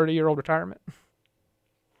like a 30-year-old retirement.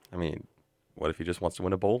 I mean, what if he just wants to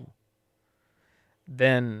win a bowl?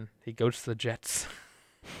 Then he goes to the Jets.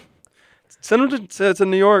 Send him to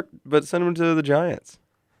New York, but send him to the Giants.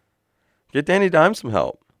 Get Danny Dimes some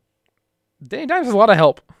help. Danny Dimes has a lot of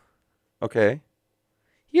help. Okay.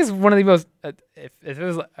 He is one of the most. If it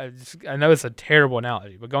was, I know it's a terrible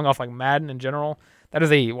analogy, but going off Madden in general, that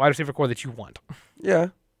is a wide receiver core that you want. Yeah.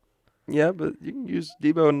 Yeah, but you can use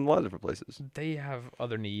Debo in a lot of different places. They have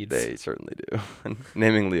other needs. They certainly do.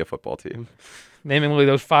 Namely a football team. Namely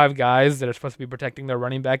those 5 guys that are supposed to be protecting their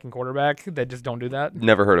running back and quarterback that just don't do that.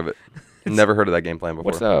 Never heard of it. Never heard of that game plan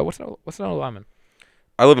before. What's an O-lineman?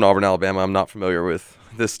 I live in Auburn, Alabama. I'm not familiar with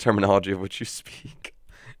this terminology of which you speak.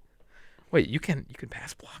 Wait, you can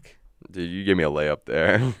pass block? Dude, you gave me a layup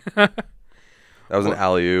there. That was an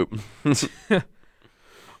alley-oop.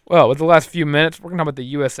 Well, with the last few minutes, we're gonna talk about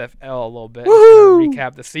the USFL a little bit.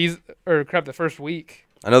 Recap the season the first week.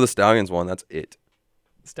 I know the Stallions won. That's it.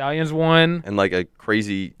 Stallions won. And a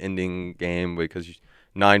crazy ending game because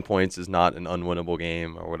 9 points is not an unwinnable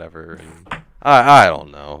game or whatever. And I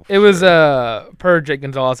don't know. It was per Jake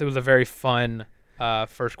Gonzalez. It was a very fun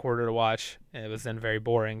first quarter to watch, and it was then very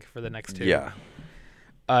boring for the next 2. Yeah.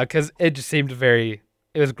 Because it just seemed it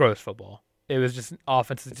was gross football. It was just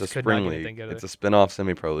offenses just could not get anything good. It's a spin-off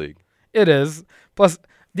semi-pro league. It is. Plus,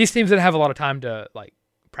 these teams didn't have a lot of time to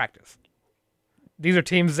practice. These are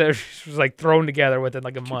teams that are just thrown together within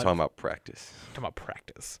a month. You're talking about practice.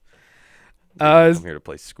 I'm here to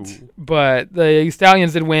play school. But the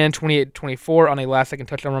Stallions did win 28-24 on a last-second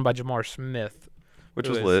touchdown run by Jamar Smith, which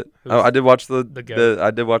was lit. I did watch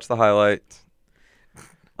I did watch the highlights.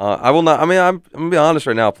 I will not. I mean, I'm gonna be honest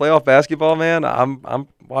right now. Playoff basketball, man. I'm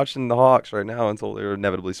watching the Hawks right now until they're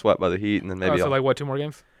inevitably swept by the Heat, and then maybe. So 2 more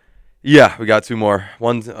games? Yeah, we got 2 more.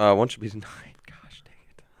 One should be tonight. Gosh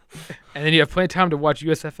dang it. And then you have plenty of time to watch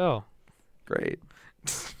USFL. Great.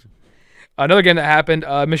 Another game that happened,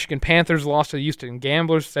 Michigan Panthers lost to the Houston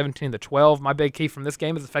Gamblers 17-12. My big key from this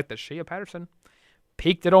game is the fact that Shea Patterson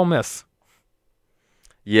peaked at Ole Miss.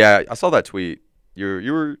 Yeah, I saw that tweet.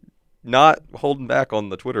 You were not holding back on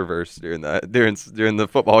the Twitterverse during the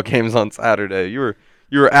football games on Saturday. You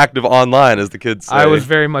were active online, as the kids say. I was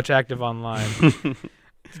very much active online.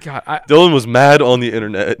 God, Dylan was mad on the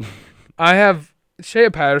internet. Shea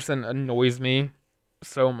Patterson annoys me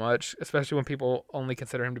so much, especially when people only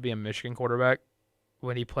consider him to be a Michigan quarterback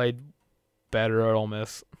when he played better at Ole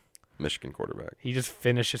Miss. Michigan quarterback. He just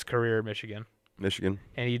finished his career at Michigan.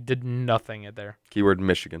 And he did nothing at there. Keyword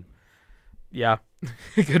Michigan. Yeah.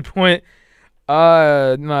 Good point.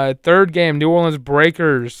 My third game, New Orleans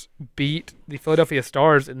Breakers beat the Philadelphia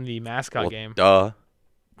Stars in the mascot game. Duh.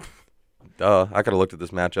 I could have looked at this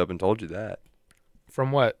matchup and told you that.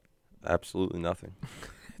 From what? Absolutely nothing.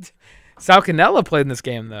 Sal Cannella played in this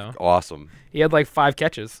game, though. Awesome. He had 5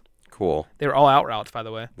 catches. Cool. They were all out routes, by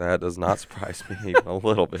the way. That does not surprise me even a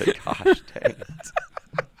little bit. Gosh dang it.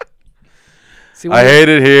 I hate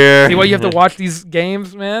it here. See why you have to watch these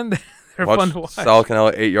games, man? They're fun to watch. Sal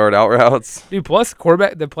Cannella 8-yard out routes. Dude, plus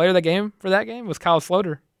the player of that game was Kyle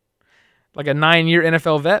Sloter. A 9-year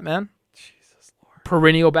NFL vet, man. Jesus Lord.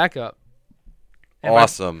 Perennial backup.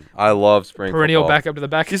 Awesome. I love spring perennial football. backup to the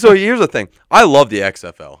back. So here's the thing. I love the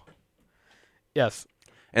XFL. Yes.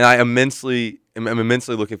 And I'm immensely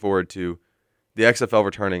looking forward to the XFL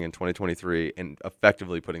returning in 2023 and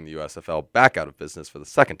effectively putting the USFL back out of business for the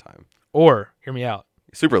second time. Or, hear me out,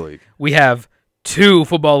 Super League. we have 2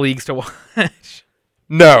 football leagues to watch.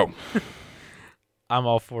 No. I'm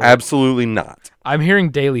all for it. Absolutely not. I'm hearing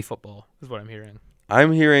daily football is what I'm hearing.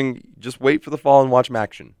 I'm hearing just wait for the fall and watch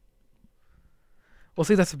Maction. Well,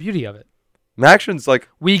 see, that's the beauty of it. Maction's like...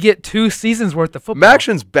 We get 2 seasons worth of football.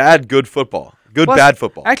 Maction's bad, good football. Good, Plus, bad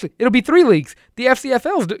football. Actually, it'll be 3 leagues. The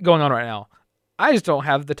FCFL is going on right now. I just don't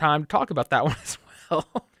have the time to talk about that one as well.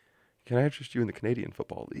 Can I interest you in the Canadian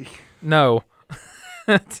Football League? No.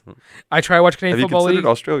 I tried watching Canadian Football Have you League.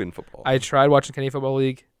 considered Australian football? I tried watching Canadian Football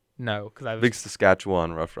League. No, because I was... Big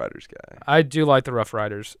Saskatchewan Rough Riders guy. I do like the Rough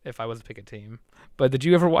Riders if I was to pick a team. But did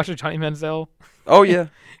you ever watch Johnny Manziel? Oh, yeah.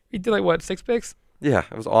 He did like, what, 6 picks? Yeah,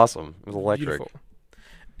 it was awesome. It was electric. Beautiful.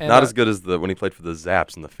 And, Not as good as when he played for the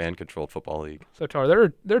Zaps in the fan-controlled football league. So, Tar,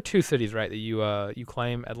 there are 2 cities, right, that you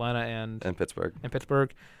claim, Atlanta and Pittsburgh. And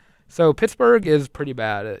Pittsburgh. So Pittsburgh is pretty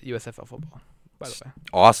bad at USFL football, by the way.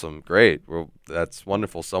 Awesome. Great. Well, that's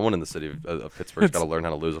wonderful. Someone in the city of Pittsburgh's got to learn how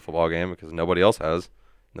to lose a football game because nobody else has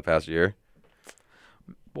in the past year.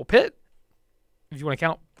 Well, Pitt, if you want to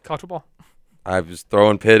count college football. I was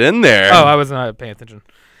throwing Pitt in there. Oh, I was not paying attention.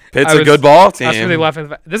 Pitt's a good ball team. I was really laughing.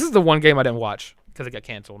 This is the one game I didn't watch because it got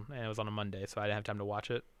canceled, and it was on a Monday, so I didn't have time to watch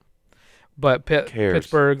it. But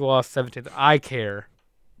Pittsburgh lost 17th. I care.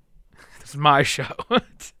 This is my show.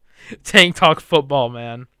 Tank Talk Football,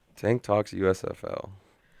 man. Tank Talks USFL.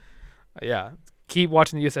 Yeah. Keep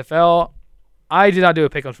watching the USFL. I did not do a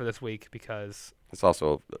pick-em for this week because... It's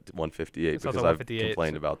also 158 it's because also I've 158,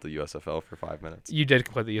 complained about the USFL for 5 minutes. You did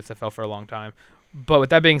complain the USFL for a long time. But with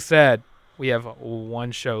that being said, we have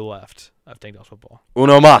 1 show left of Tank Talk Football.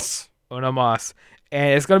 Uno mas. Uno mas.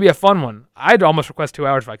 And it's going to be a fun one. I'd almost request 2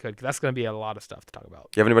 hours if I could because that's going to be a lot of stuff to talk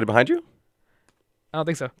about. Do you have anybody behind you? I don't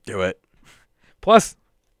think so. Do it. Plus,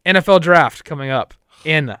 NFL Draft coming up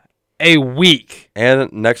in a week.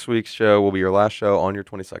 And next week's show will be your last show on your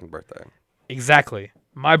 22nd birthday. Exactly.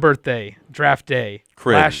 My birthday, draft day,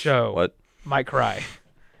 Cringe. last show. What? Might cry.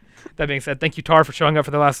 That being said, thank you, Tar, for showing up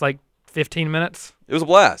for the last 15 minutes. It was a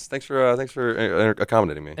blast. Thanks for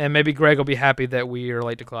accommodating me. And maybe Greg will be happy that we are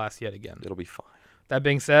late to class yet again. It'll be fine. That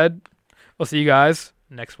being said, we'll see you guys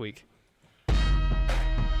next week.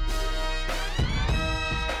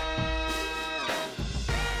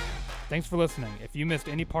 Thanks for listening. If you missed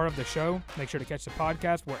any part of the show, make sure to catch the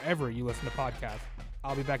podcast wherever you listen to podcasts.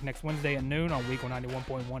 I'll be back next Wednesday at noon on Weagle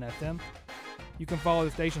 91.1 FM. You can follow the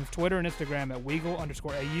station's Twitter and Instagram at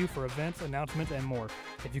Weagle_AU for events, announcements, and more.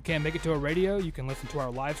 If you can't make it to a radio, you can listen to our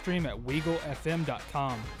live stream at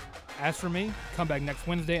WeagleFM.com. As for me, come back next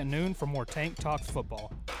Wednesday at noon for more Tank Talks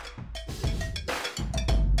Football.